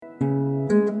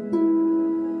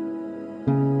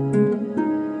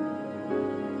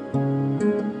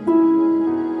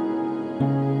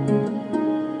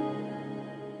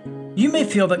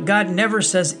feel that God never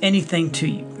says anything to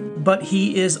you, but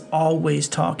He is always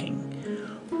talking.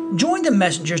 Join the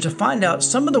messengers to find out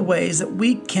some of the ways that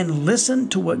we can listen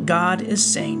to what God is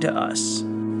saying to us.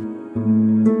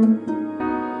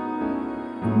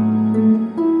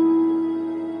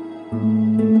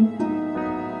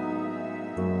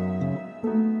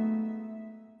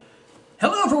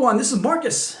 Hello everyone, this is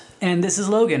Marcus. And this is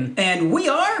Logan. And we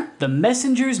are The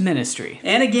Messengers Ministry.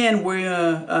 And again, we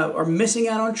are missing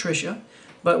out on Tricia,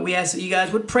 but we ask that you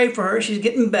guys would pray for her. She's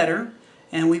getting better,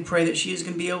 and we pray that she's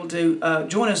going to be able to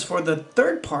join us for the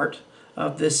third part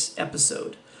of this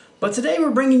episode. But today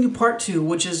we're bringing you part 2,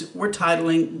 which is we're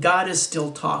titling God is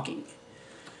Still Talking.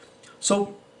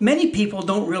 So many people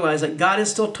don't realize that God is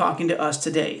still talking to us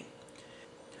today.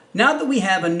 Now that we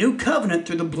have a new covenant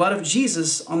through the blood of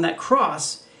Jesus on that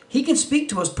cross, He can speak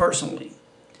to us personally.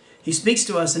 He speaks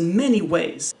to us in many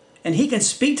ways. And He can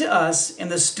speak to us in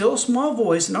the still small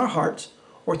voice in our hearts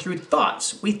or through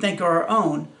thoughts we think are our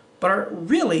own, but are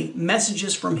really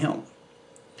messages from Him.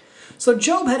 So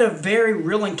Job had a very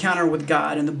real encounter with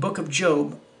God in the book of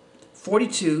Job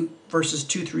 42, verses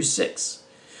 2 through 6.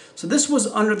 So this was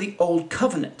under the old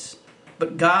covenant.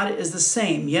 But God is the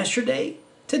same yesterday,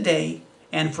 today,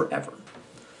 and forever.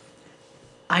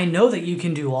 I know that you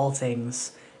can do all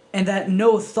things, and that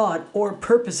no thought or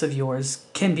purpose of yours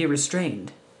can be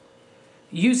restrained.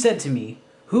 You said to me,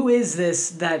 "Who is this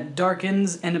that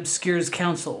darkens and obscures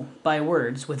counsel by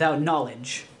words without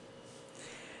knowledge?"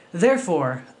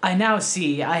 Therefore, I now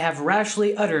see I have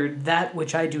rashly uttered that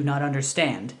which I do not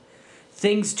understand,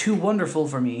 things too wonderful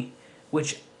for me,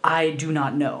 which I do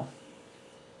not know.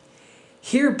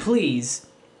 Hear, please,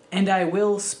 and I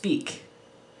will speak.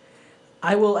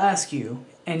 I will ask you,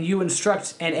 and you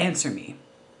instruct and answer me.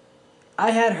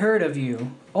 I had heard of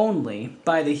you only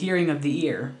by the hearing of the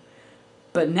ear,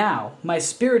 but now my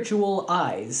spiritual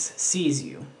eyes sees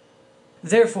you.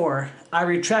 Therefore I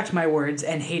retract my words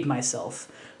and hate myself,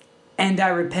 and I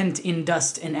repent in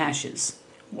dust and ashes.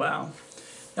 Wow.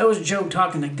 That was Job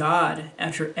talking to God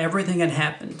after everything had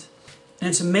happened. And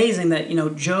it's amazing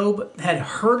that, Job had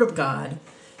heard of God,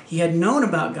 he had known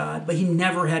about God, but he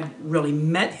never had really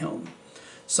met Him.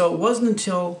 So it wasn't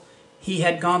until he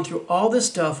had gone through all this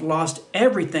stuff, lost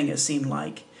everything it seemed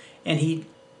like, and he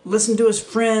listened to his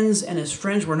friends, and his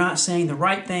friends were not saying the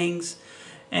right things,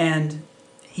 and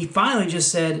he finally just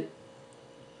said,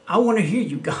 "I want to hear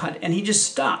you, God," and he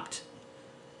just stopped.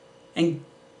 And,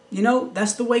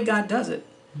 that's the way God does it.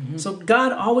 Mm-hmm. So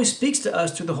God always speaks to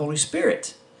us through the Holy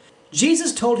Spirit.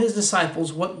 Jesus told His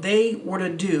disciples what they were to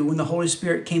do when the Holy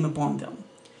Spirit came upon them.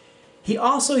 He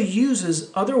also uses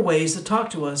other ways to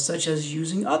talk to us, such as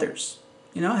using others.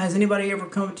 Has anybody ever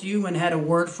come to you and had a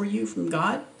word for you from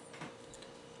God?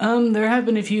 There have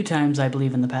been a few times, I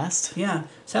believe, in the past. Yeah,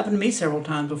 it's happened to me several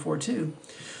times before, too.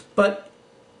 But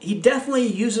He definitely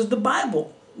uses the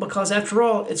Bible, because after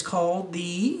all, it's called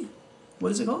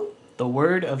what is it called? The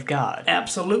Word of God.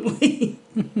 Absolutely.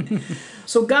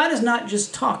 So God is not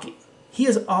just talking. He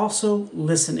is also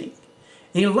listening.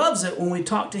 And He loves it when we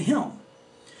talk to Him.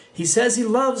 He says He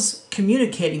loves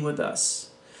communicating with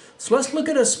us. So let's look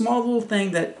at a small little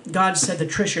thing that God said to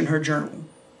Tricia in her journal.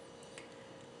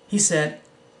 He said,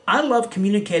 "I love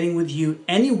communicating with you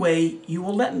any way you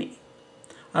will let me.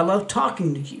 I love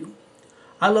talking to you.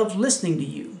 I love listening to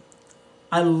you.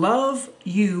 I love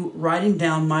you writing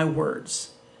down my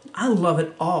words. I love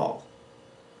it all."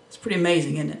 It's pretty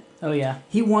amazing, isn't it? Oh, yeah.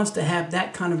 He wants to have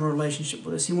that kind of a relationship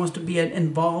with us. He wants to be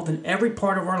involved in every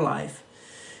part of our life.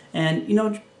 And,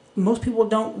 most people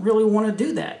don't really want to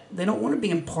do that. They don't want to be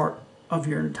in part of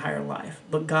your entire life.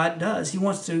 But God does. He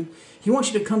wants you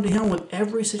to come to Him with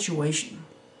every situation.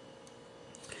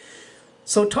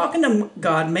 So talking to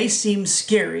God may seem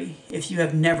scary if you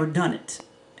have never done it.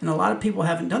 And a lot of people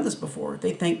haven't done this before.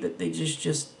 They think that they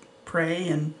just pray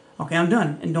and, okay, I'm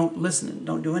done, and don't listen and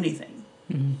don't do anything.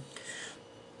 Mm-hmm.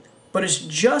 But it's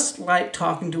just like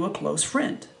talking to a close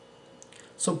friend.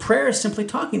 So prayer is simply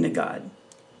talking to God.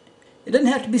 It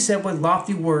doesn't have to be said with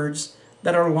lofty words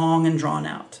that are long and drawn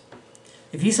out.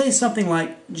 If you say something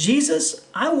like, "Jesus,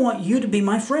 I want you to be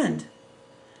my friend,"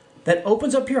 that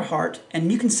opens up your heart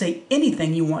and you can say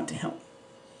anything you want to Him.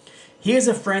 He is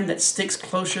a friend that sticks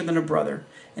closer than a brother,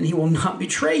 and He will not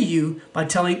betray you by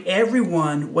telling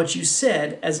everyone what you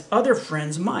said as other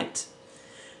friends might.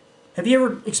 Have you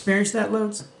ever experienced that,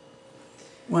 Loads?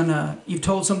 When you've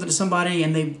told something to somebody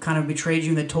and they kind of betrayed you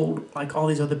and they told like all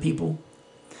these other people?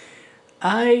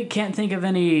 I can't think of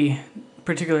any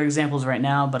particular examples right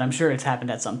now, but I'm sure it's happened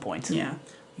at some point. Yeah.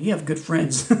 You have good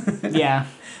friends. Yeah.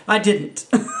 I didn't.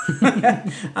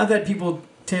 I've had people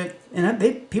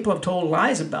people have told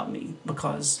lies about me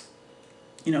because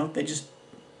they just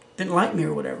didn't like me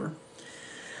or whatever.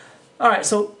 All right,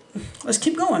 so let's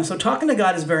keep going. So talking to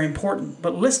God is very important,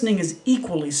 but listening is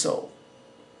equally so.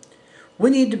 We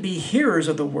need to be hearers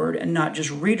of the word and not just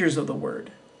readers of the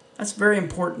word. That's very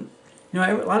important.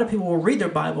 A lot of people will read their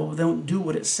Bible, but they don't do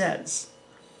what it says.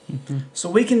 Mm-hmm. So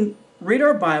we can read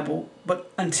our Bible,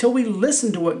 but until we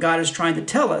listen to what God is trying to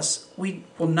tell us, we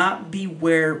will not be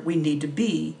where we need to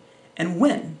be and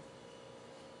when.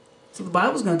 So the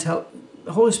Bible's going to tell,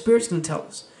 the Holy Spirit's going to tell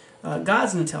us.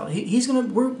 God's going to tell us.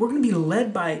 We're going to be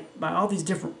led by all these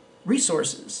different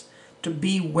resources to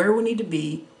be where we need to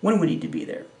be, when we need to be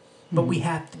there. But we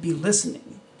have to be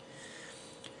listening.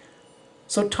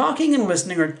 So talking and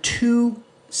listening are two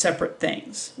separate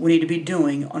things we need to be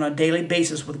doing on a daily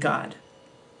basis with God.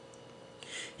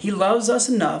 He loves us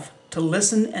enough to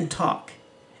listen and talk,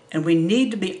 and we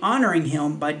need to be honoring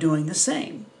Him by doing the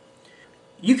same.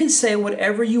 You can say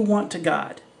whatever you want to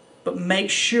God, but make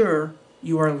sure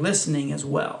you are listening as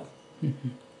well. Mm-hmm.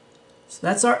 So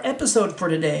that's our episode for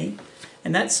today,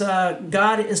 and that's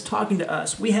God is talking to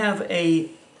us. We have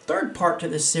a third part to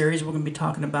this series we're going to be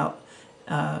talking about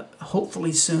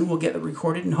hopefully soon. We'll get it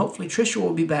recorded, and hopefully Tricia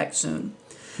will be back soon.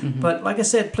 Mm-hmm. But like I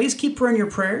said, please keep her in your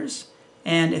prayers.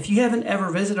 And if you haven't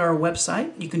ever visited our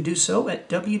website, you can do so at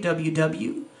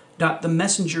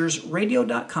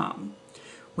www.themessengersradio.com.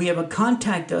 We have a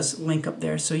contact us link up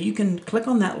there, so you can click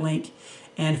on that link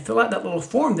and fill out that little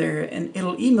form there, and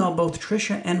it'll email both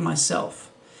Tricia and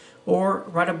myself. Or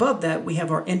right above that, we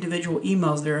have our individual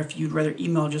emails there if you'd rather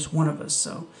email just one of us.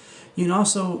 So you can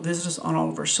also visit us on all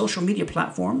of our social media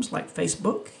platforms like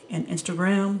Facebook and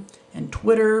Instagram and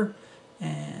Twitter.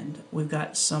 And we've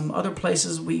got some other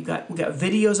places. We got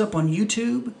videos up on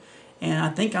YouTube. And I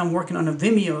think I'm working on a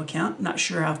Vimeo account. Not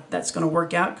sure how that's going to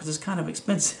work out because it's kind of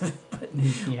expensive.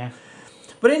 Yeah.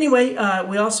 But anyway,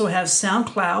 we also have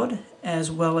SoundCloud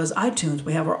as well as iTunes.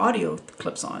 We have our audio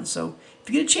clips on. So if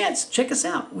you get a chance, check us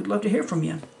out. We'd love to hear from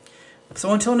you.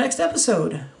 So until next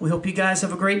episode, we hope you guys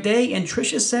have a great day. And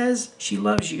Tricia says she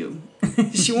loves you.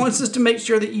 She wants us to make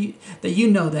sure that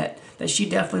you know that she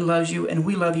definitely loves you, and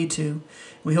we love you too.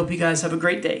 We hope you guys have a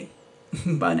great day.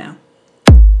 Bye now.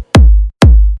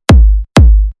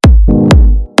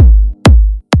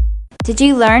 Did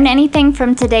you learn anything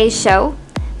from today's show?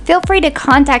 Feel free to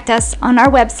contact us on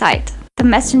our website,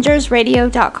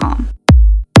 themessengersradio.com.